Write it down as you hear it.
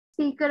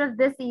speaker of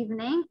this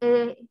evening.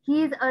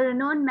 He is a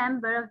renowned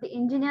member of the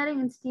Engineering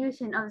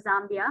Institution of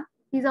Zambia.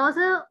 He's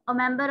also a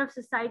member of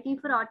Society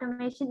for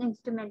Automation,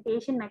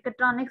 Instrumentation,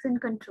 Mechatronics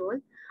and Control,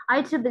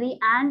 IEEE,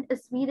 and a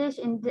Swedish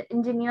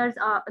Engineers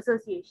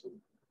Association.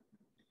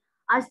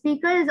 Our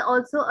speaker is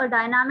also a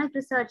dynamic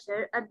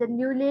researcher at the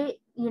Luleå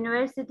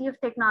University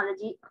of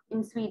Technology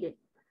in Sweden.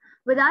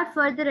 Without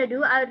further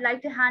ado, I would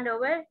like to hand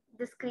over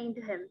the screen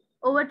to him.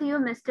 Over to you,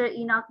 Mr.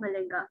 Enoch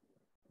Malinga.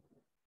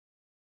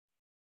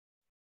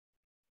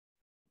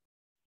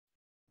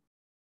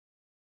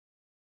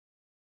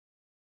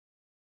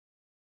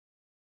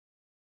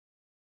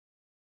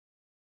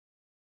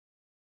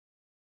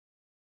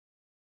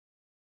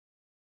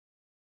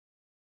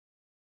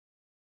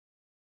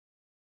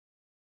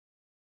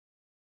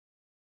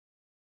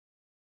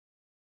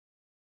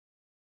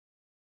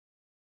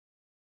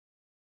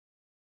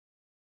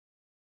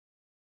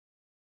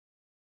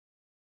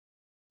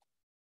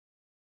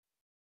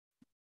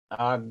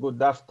 Good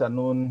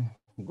afternoon,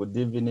 good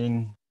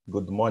evening,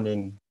 good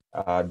morning,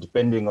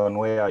 depending on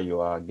where you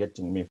are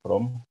getting me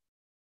from.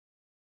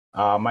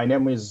 My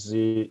name is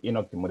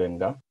Enoch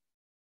Malinga.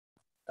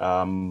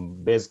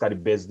 Basically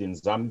based in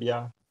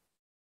Zambia,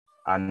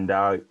 and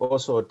I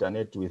also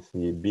alternate with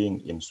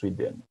being in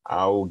Sweden.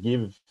 I will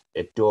give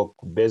a talk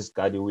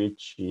basically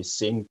which is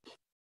sync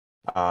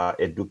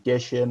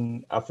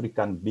education,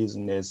 African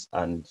business,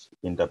 and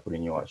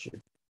entrepreneurship.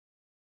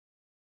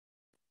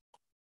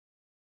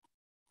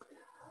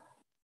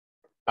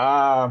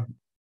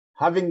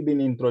 Having been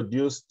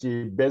introduced,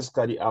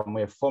 basically I'm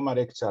a former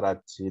lecturer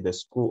at the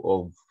School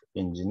of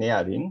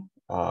Engineering,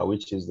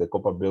 which is the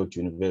Copperbelt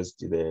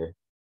University, the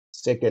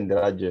second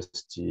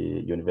largest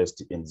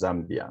university in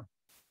Zambia.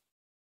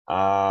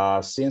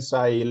 Since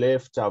I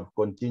left, I've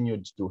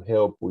continued to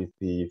help with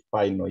the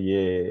final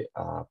year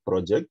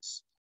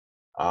projects,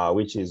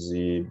 which is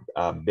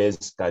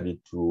basically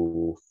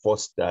to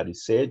foster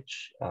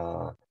research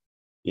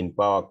in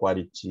power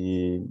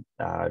quality,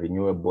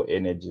 renewable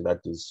energy, that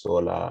is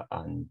solar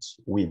and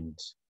wind.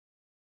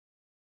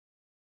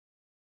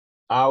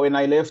 When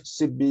I left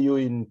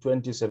CBU in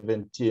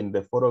 2017,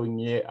 the following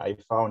year, I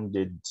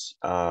founded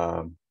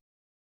a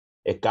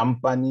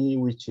company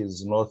which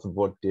is North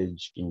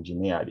Voltage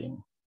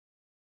Engineering.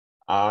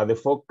 The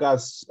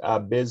focus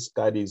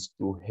basically is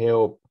to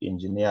help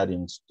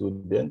engineering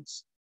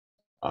students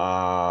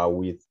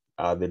with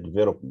the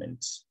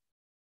development.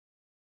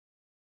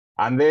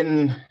 And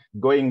then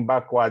going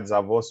backwards,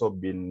 I've also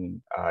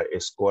been a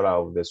scholar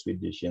of the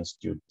Swedish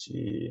Institute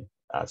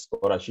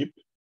Scholarship,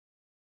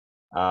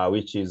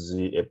 which is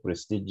a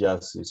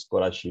prestigious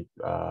scholarship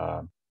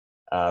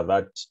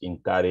that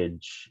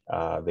encourage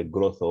the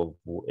growth of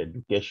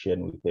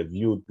education with a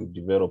view to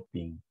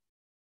developing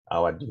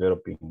our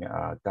developing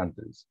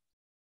countries.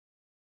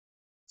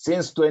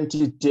 Since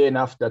 2010,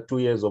 after 2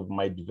 years of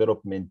my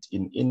development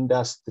in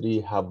industry,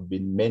 have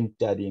been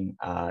mentoring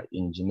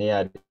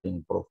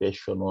engineering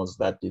professionals,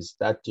 that is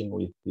starting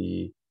with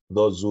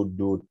those who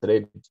do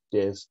trade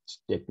test,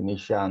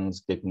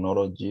 technicians,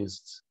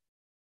 technologists,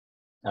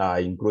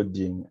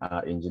 including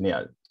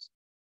engineers.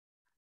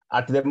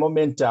 At the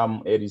moment,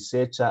 I'm a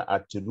researcher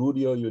at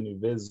Luleå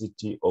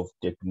University of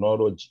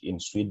Technology in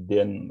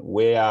Sweden,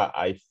 where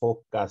I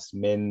focus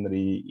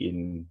mainly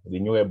in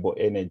renewable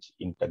energy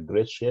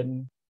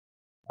integration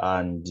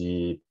and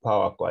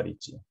power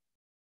quality.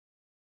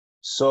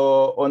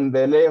 So on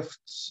the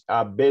left,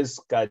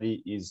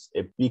 basically is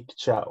a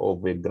picture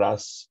of a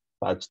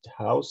grass-thatched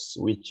house,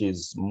 which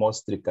is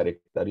mostly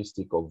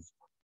characteristic of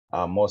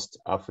most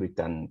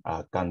African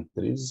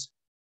countries.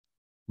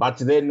 But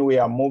then we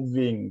are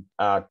moving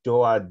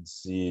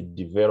towards the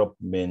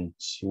development,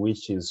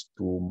 which is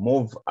to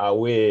move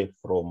away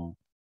from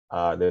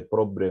the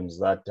problems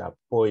that are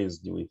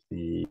posed with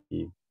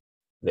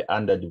the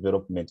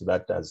underdevelopment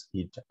that has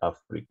hit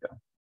Africa.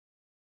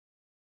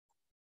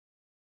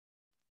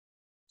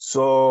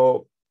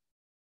 So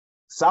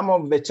some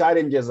of the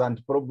challenges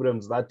and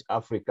problems that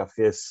Africa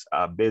faces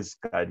are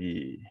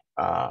basically,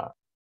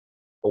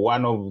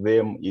 one of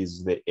them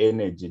is the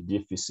energy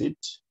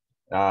deficit.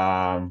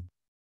 Earlier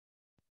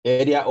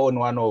on,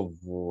 one of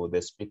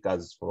the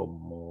speakers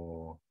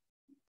from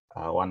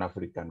one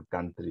African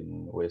country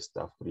in West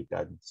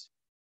Africa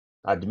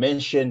had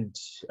mentioned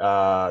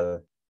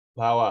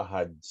power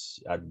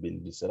had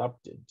been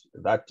disrupted.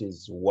 That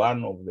is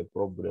one of the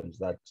problems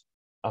that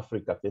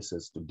Africa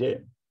faces today.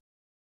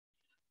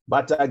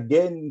 But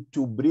again,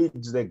 to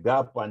bridge the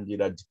gap and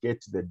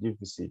eradicate the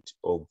deficit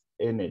of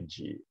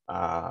energy,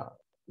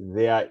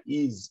 there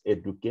is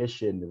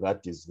education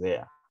that is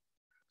there.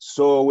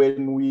 So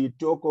when we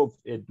talk of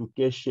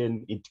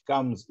education, it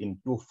comes in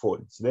two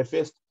folds. The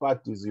first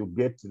part is you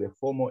get the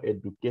formal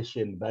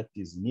education that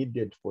is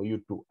needed for you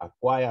to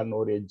acquire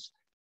knowledge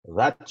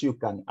that you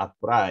can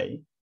apply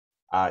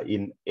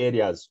in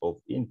areas of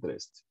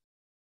interest.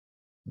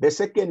 The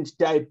second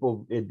type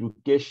of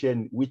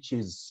education, which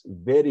is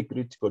very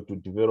critical to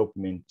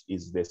development,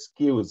 is the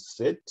skills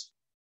set.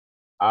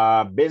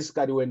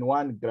 Basically, when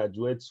one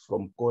graduates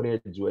from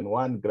college, when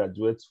one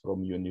graduates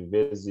from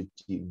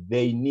university,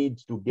 they need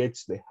to get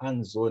the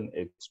hands-on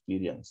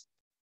experience.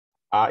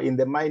 In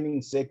the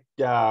mining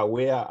sector,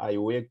 where I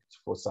worked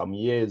for some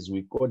years,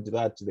 we called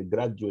that the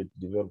graduate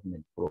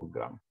development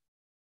program.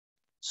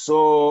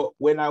 So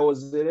when I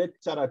was the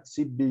lecturer at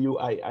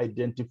CBU, I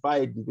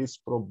identified this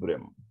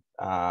problem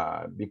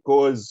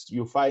because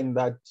you find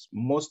that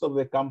most of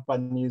the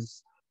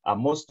companies,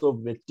 most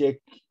of the tech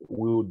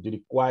would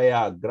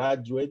require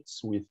graduates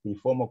with the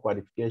formal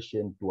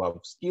qualification to have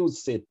skill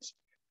sets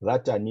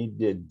that are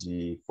needed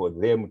for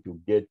them to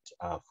get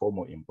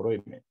formal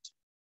employment.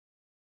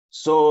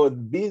 So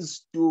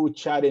these two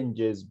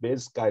challenges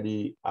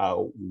basically are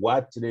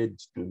what led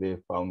to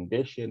the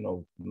foundation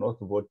of North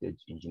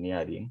Voltage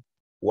Engineering.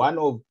 One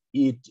of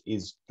it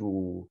is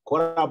to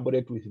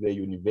collaborate with the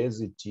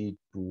university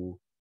to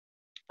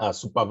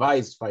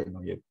supervise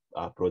final year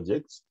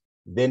projects.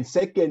 Then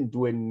second,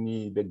 when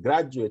the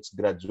graduates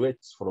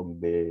from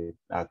the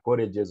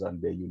colleges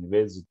and the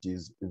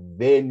universities,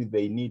 then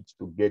they need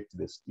to get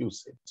the skill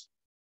set.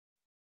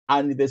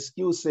 And the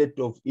skill set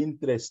of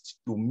interest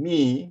to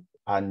me,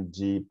 and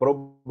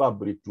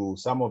probably to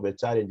some of the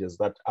challenges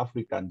that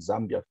Africa and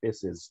Zambia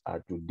faces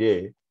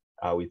today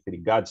with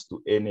regards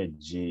to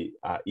energy,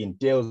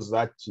 entails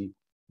that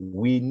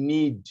we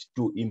need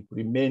to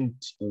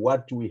implement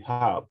what we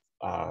have.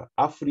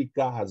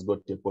 Africa has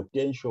got a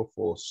potential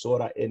for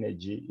solar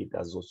energy. It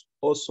has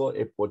also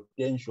a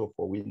potential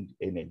for wind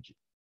energy.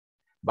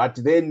 But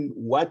then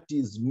what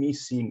is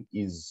missing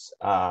is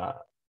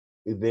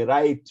the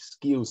right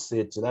skill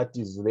set that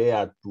is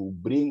there to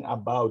bring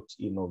about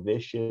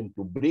innovation,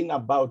 to bring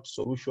about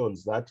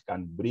solutions that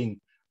can bring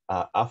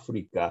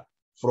Africa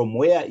from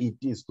where it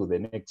is to the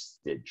next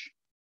stage.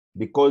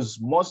 Because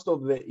most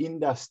of the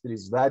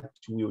industries that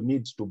will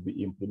need to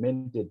be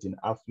implemented in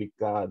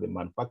Africa, the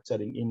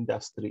manufacturing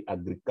industry,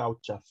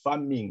 agriculture,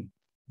 farming,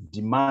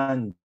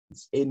 demands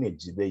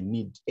energy, they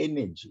need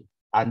energy.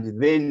 And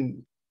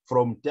then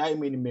from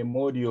time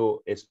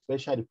immemorial,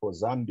 especially for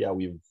Zambia,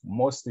 we've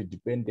mostly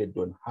depended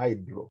on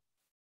hydro,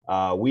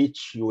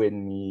 which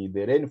when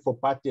the rainfall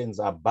patterns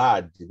are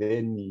bad,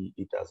 then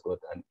it has got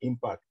an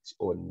impact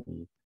on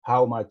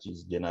how much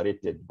is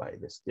generated by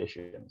the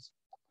stations.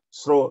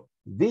 So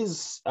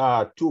these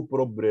two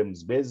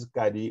problems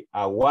basically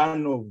are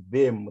one of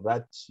them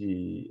that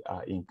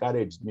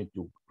encouraged me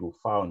to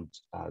found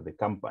the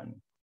company.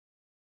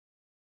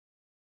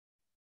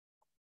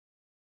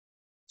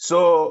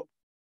 So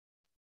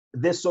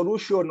the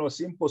solution, or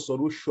simple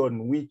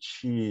solution,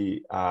 which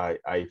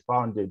I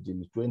founded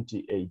in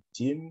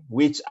 2018,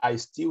 which I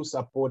still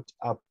support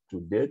up to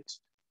date,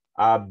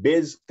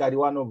 basically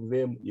one of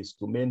them is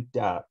to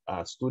mentor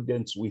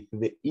students with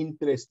the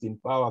interest in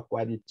power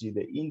quality,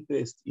 the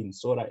interest in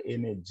solar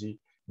energy,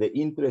 the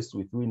interest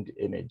with wind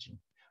energy.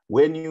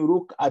 When you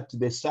look at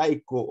the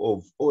cycle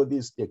of all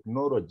these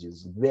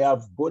technologies, they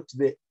have got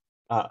the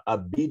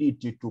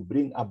ability to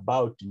bring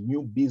about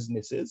new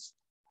businesses,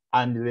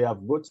 and they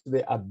have got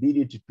the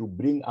ability to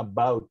bring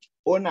about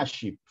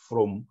ownership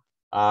from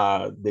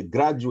the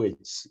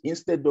graduates,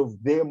 instead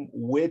of them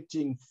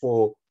waiting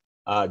for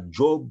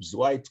jobs,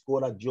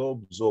 white-collar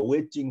jobs, or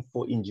waiting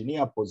for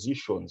engineer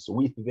positions.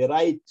 With the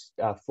right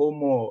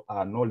formal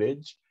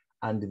knowledge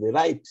and the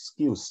right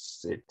skill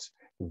set,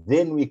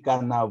 then we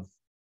can have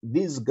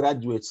these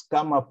graduates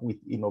come up with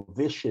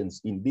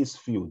innovations in these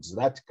fields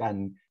that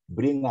can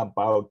bring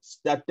about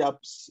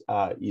startups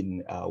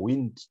in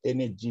wind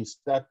energy,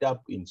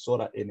 startup in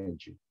solar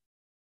energy.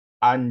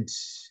 And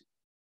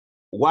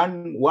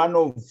one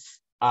of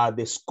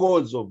the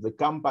scores of the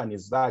company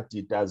is that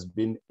it has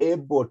been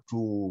able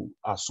to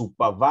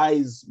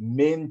supervise,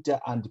 mentor,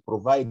 and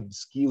provide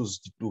skills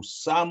to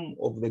some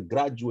of the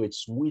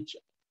graduates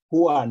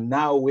who are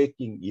now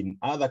working in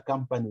other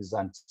companies,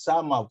 and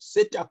some have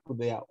set up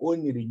their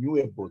own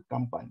renewable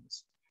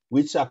companies,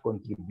 which are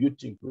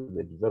contributing to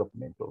the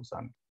development of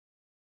Zambia.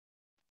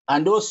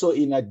 And also,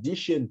 in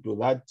addition to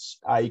that,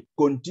 I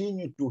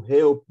continue to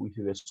help with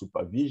the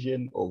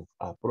supervision of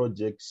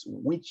projects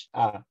which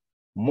are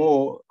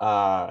more,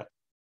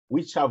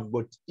 which have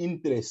got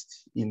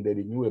interest in the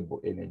renewable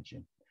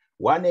energy.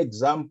 One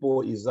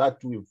example is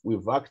that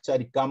we've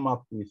actually come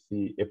up with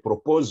a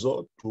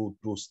proposal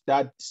to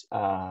start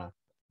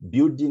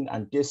building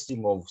and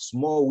testing of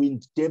small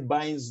wind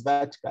turbines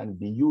that can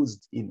be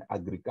used in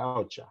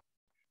agriculture.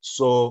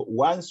 So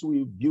once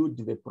we build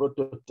the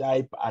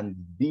prototype and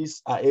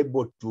these are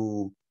able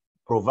to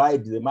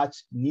provide the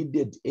much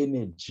needed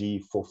energy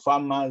for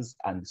farmers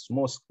and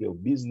small scale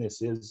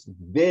businesses,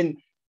 then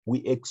we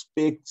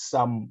expect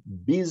some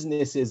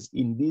businesses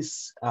in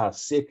this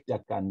sector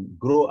can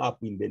grow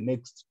up in the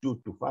next 2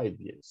 to 5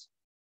 years.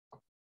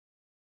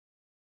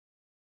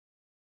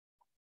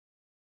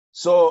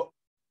 So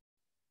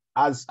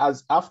after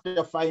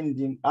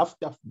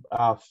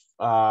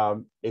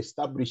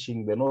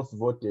establishing the North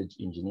Voltage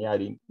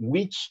Engineering,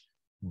 which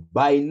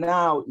by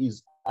now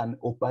is an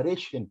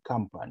operation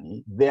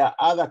company, there are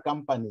other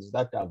companies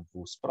that have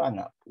sprung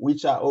up,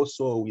 which are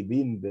also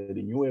within the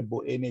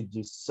renewable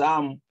energy.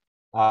 Some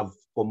have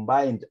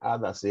combined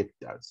other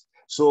sectors.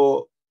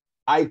 So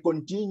I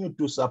continue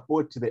to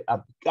support the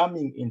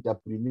upcoming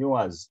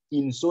entrepreneurs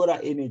in solar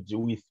energy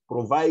with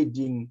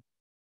providing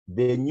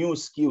the new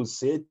skill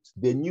set,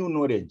 the new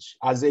knowledge.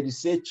 As a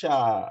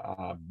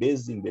researcher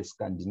based in the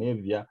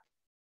Scandinavia,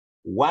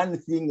 one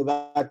thing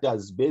that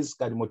has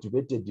basically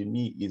motivated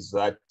me is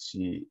that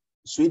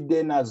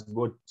Sweden has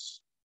got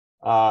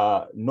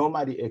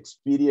normally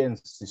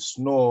experienced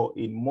snow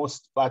in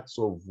most parts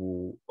of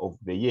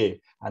the year.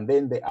 And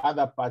then the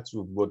other parts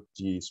we've got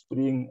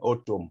spring,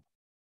 autumn.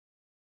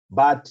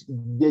 But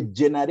the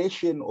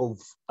generation of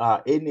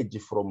energy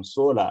from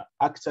solar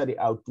actually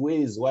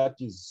outweighs what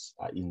is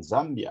in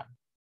Zambia.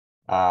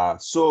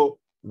 So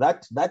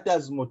that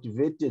has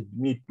motivated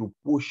me to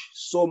push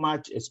so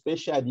much,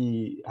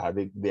 especially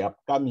the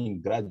upcoming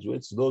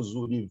graduates, those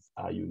who leave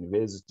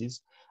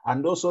universities,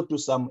 and also to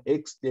some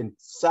extent,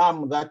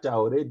 some that are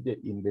already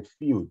in the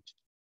field,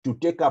 to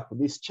take up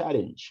this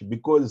challenge.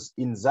 Because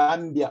in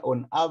Zambia,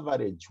 on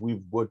average,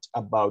 we've got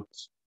about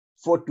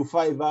 4 to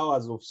 5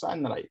 hours of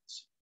sunlight.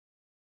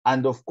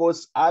 And of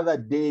course, other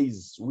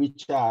days,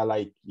 which are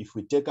like, if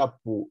we take up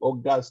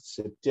August,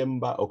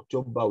 September,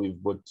 October,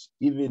 we've got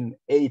even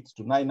 8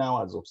 to 9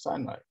 hours of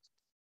sunlight.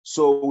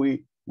 So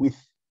with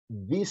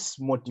this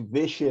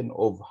motivation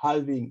of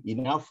having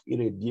enough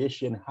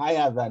irradiation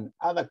higher than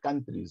other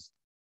countries,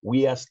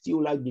 we are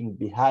still lagging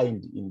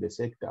behind in the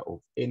sector of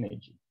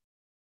energy.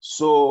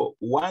 So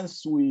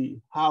once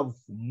we have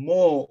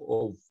more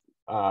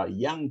of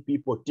young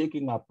people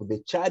taking up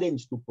the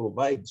challenge to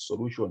provide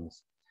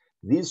solutions,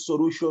 these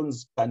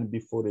solutions can be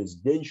for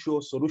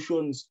residential,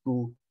 solutions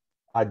to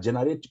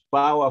generate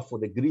power for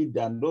the grid,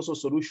 and also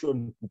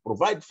solutions to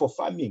provide for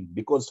farming,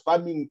 because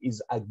farming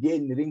is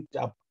again linked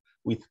up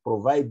with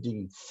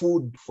providing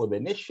food for the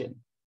nation,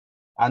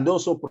 and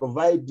also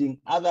providing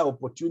other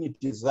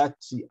opportunities that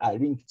are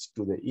linked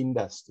to the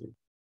industry.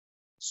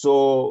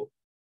 So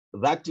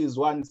that is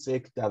one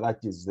sector that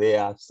is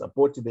there,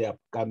 support the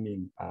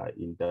upcoming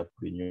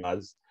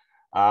entrepreneurs.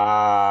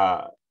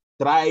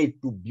 Try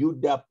to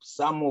build up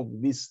some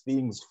of these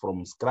things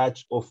from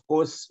scratch. Of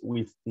course,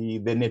 with the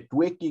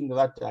networking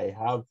that I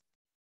have,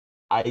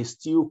 I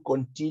still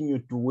continue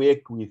to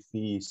work with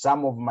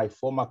some of my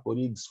former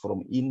colleagues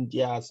from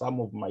India, some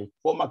of my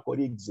former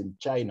colleagues in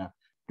China,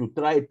 to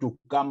try to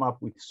come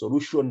up with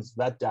solutions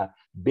that are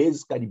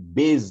basically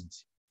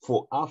based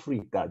for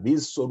Africa.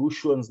 These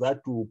solutions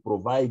that will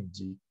provide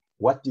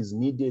what is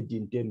needed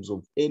in terms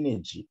of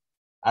energy.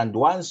 And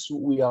once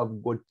we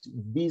have got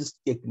this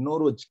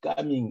technology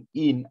coming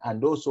in,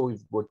 and also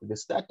we've got the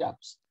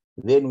startups,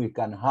 then we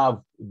can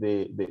have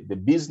the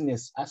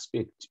business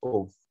aspect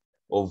of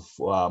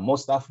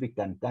most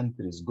African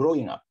countries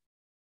growing up.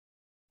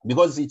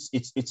 Because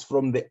it's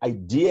from the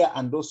idea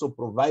and also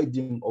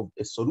providing of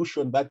a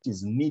solution that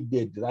is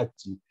needed that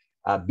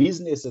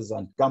businesses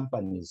and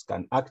companies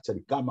can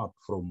actually come up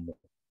from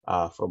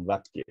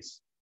that case.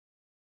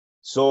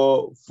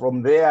 So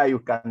from there, you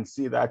can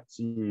see that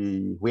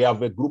we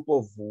have a group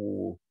of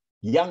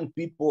young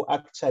people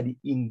actually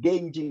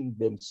engaging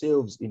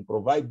themselves in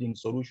providing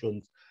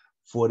solutions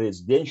for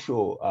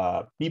residential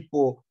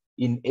people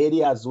in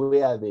areas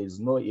where there is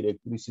no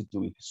electricity,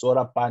 with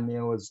solar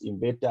panels,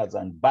 inverters,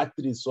 and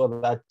batteries, so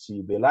that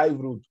the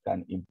livelihood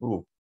can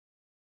improve.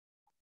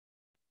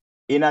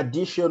 In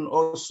addition,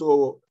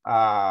 also,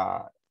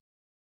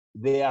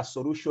 there are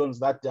solutions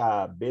that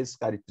are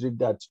basically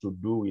triggered to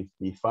do with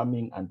the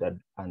farming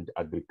and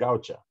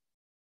agriculture.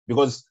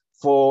 Because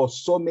for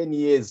so many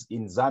years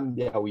in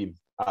Zambia, we've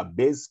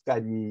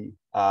basically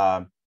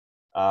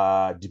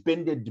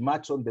depended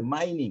much on the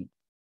mining.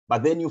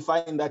 But then you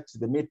find that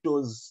the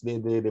metals,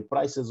 the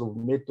prices of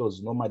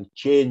metals normally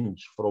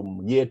change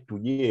from year to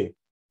year.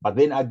 But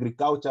then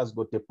agriculture has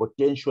got a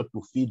potential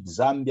to feed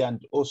Zambia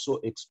and also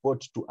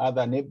export to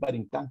other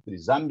neighboring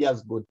countries. Zambia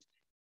has got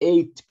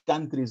 8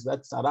 countries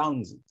that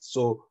surrounds it.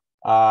 So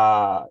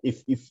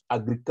if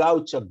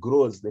agriculture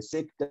grows, the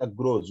sector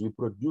grows, we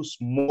produce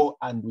more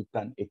and we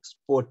can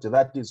export.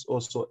 That is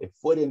also a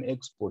foreign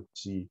export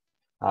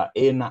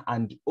earner,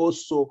 and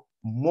also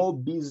more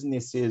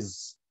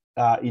businesses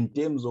in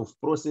terms of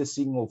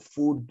processing of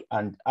food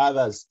and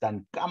others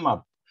can come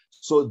up.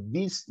 So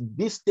this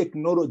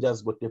technology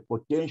has got a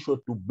potential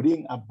to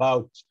bring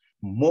about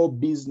more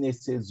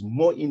businesses,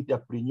 more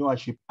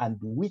entrepreneurship, and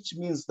which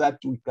means that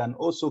we can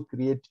also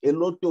create a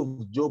lot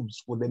of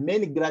jobs for the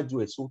many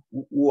graduates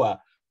who are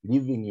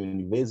leaving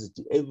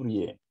university every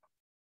year.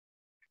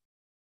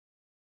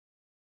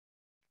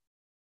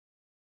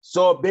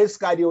 So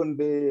basically on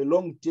the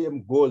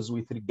long-term goals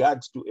with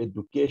regards to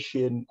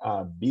education,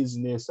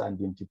 business, and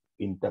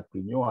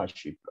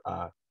entrepreneurship,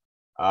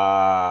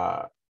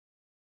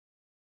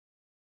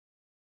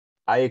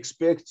 I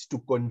expect to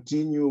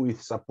continue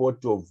with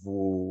support of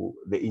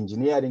the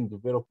engineering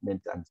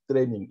development and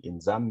training in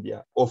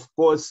Zambia. Of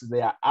course,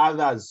 there are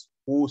others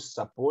who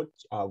support.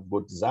 I've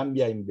got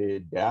Zambia in the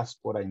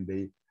diaspora, in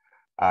the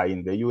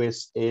in the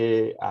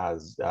USA,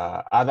 as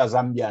other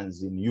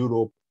Zambians in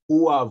Europe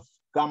who have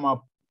come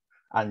up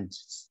and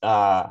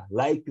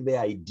like the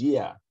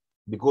idea,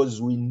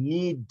 because we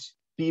need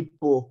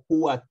people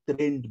who are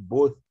trained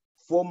both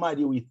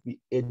formally with the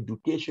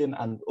education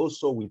and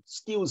also with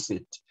skill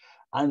set.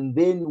 And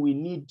then we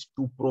need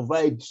to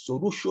provide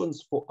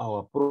solutions for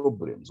our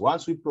problems.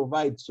 Once we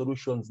provide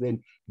solutions,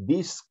 then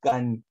this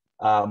can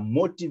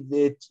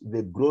motivate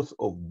the growth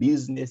of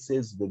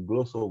businesses, the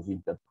growth of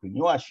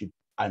entrepreneurship,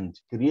 and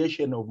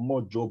creation of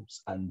more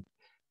jobs. And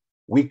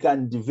we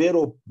can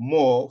develop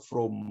more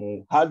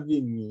from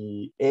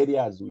having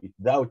areas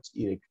without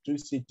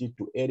electricity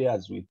to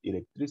areas with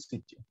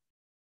electricity.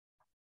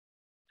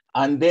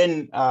 And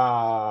then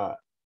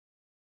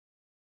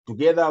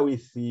together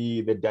with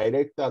the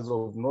directors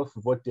of North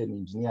Voten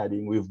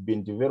Engineering, we've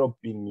been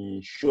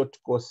developing short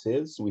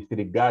courses with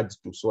regards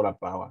to solar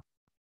power.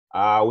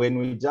 When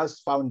we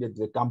just founded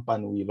the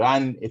company, we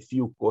ran a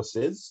few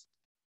courses,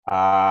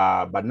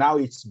 but now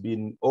it's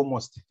been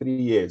almost 3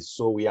 years.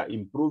 So we are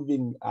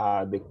improving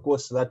the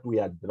course that we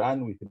had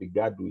run with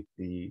regard with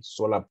the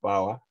solar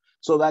power,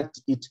 so that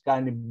it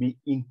can be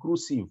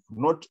inclusive,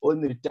 not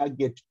only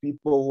target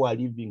people who are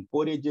leaving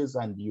colleges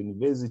and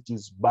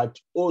universities, but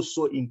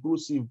also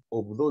inclusive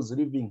of those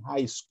leaving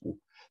high school,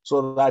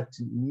 so that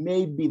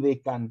maybe they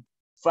can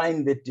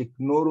find the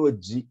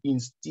technology,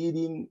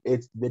 instilling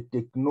the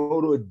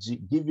technology,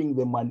 giving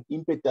them an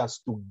impetus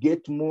to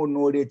get more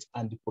knowledge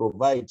and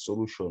provide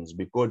solutions.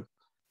 Because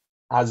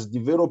as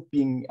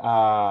developing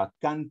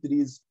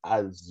countries,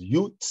 as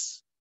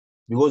youths,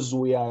 because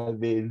we are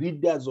the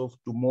leaders of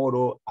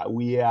tomorrow,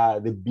 we are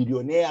the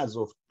billionaires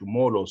of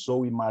tomorrow. So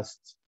we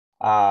must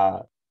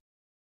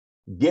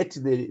get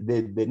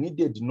the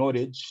needed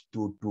knowledge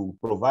to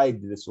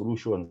provide the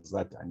solutions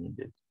that are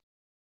needed.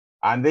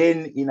 And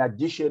then in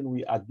addition,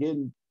 we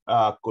again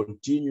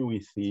continue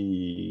with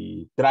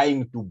the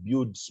trying to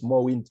build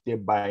small wind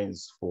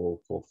turbines for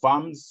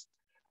farms.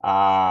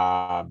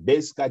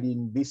 Basically,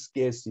 in this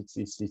case,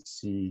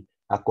 it's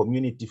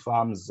community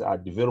farms,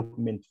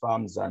 development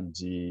farms, and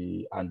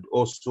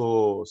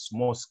also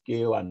small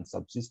scale and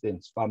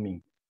subsistence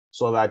farming,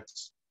 so that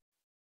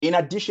in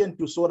addition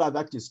to solar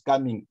that is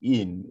coming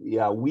in,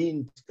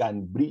 wind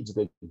can bridge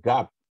the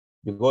gap,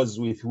 because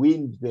with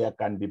wind there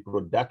can be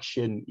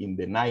production in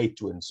the night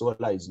when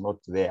solar is not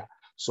there.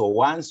 So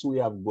once we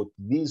have got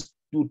these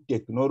two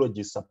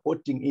technologies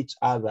supporting each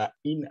other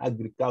in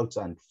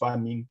agriculture and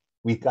farming,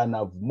 we can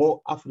have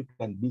more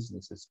African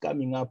businesses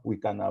coming up. We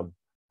can have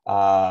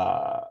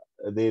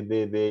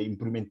the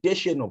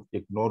implementation of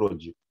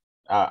technology.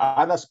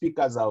 Other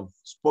speakers have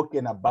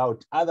spoken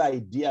about other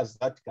ideas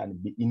that can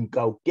be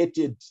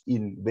inculcated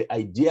in the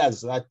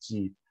ideas that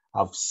you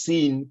have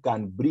seen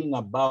can bring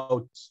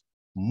about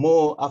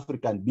more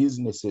African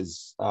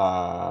businesses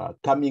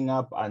coming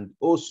up, and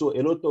also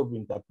a lot of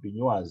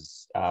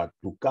entrepreneurs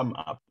to come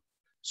up.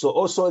 So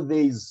also there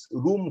is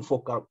room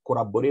for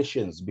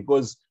collaborations,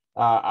 because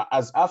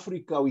as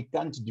Africa, we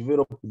can't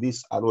develop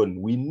this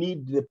alone. We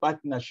need the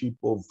partnership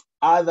of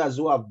others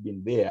who have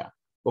been there.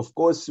 Of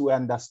course, we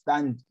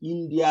understand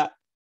India,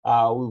 there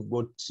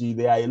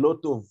are a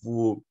lot of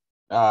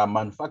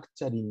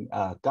manufacturing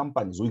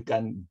companies. We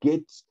can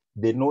get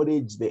the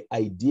knowledge, the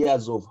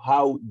ideas of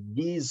how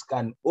these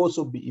can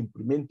also be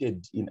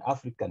implemented in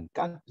African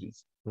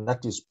countries.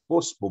 That is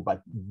possible,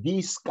 but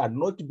this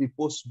cannot be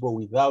possible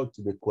without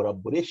the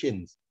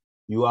collaborations.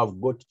 You have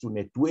got to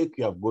network,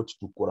 you have got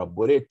to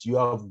collaborate, you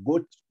have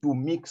got to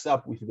mix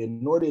up with the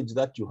knowledge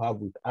that you have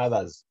with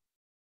others.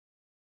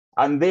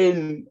 And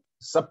then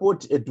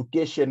support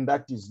education,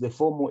 that is the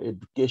formal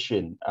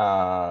education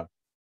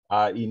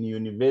in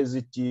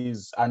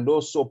universities, and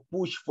also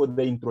push for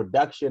the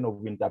introduction of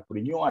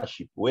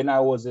entrepreneurship. When I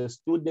was a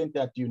student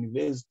at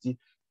university,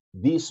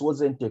 this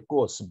wasn't a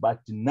course, but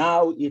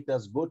now it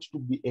has got to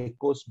be a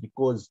course,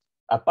 because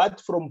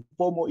apart from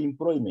formal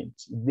employment,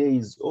 there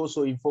is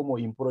also informal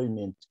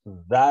employment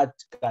that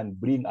can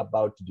bring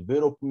about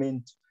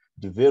development,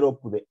 develop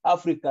the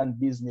African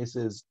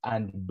businesses,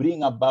 and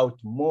bring about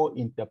more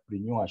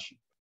entrepreneurship.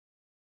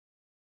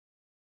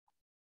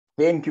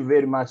 Thank you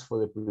very much for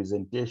the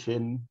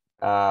presentation,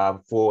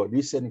 for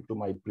listening to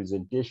my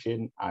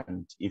presentation.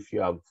 And if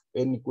you have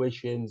any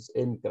questions,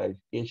 any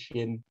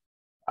clarification,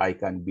 I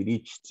can be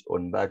reached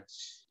on that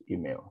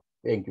email.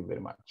 Thank you very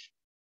much.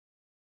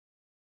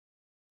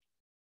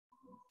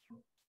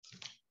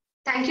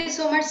 Thank you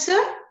so much, sir.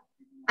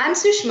 I'm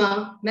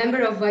Sushma,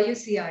 member of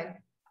YUCI.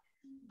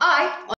 I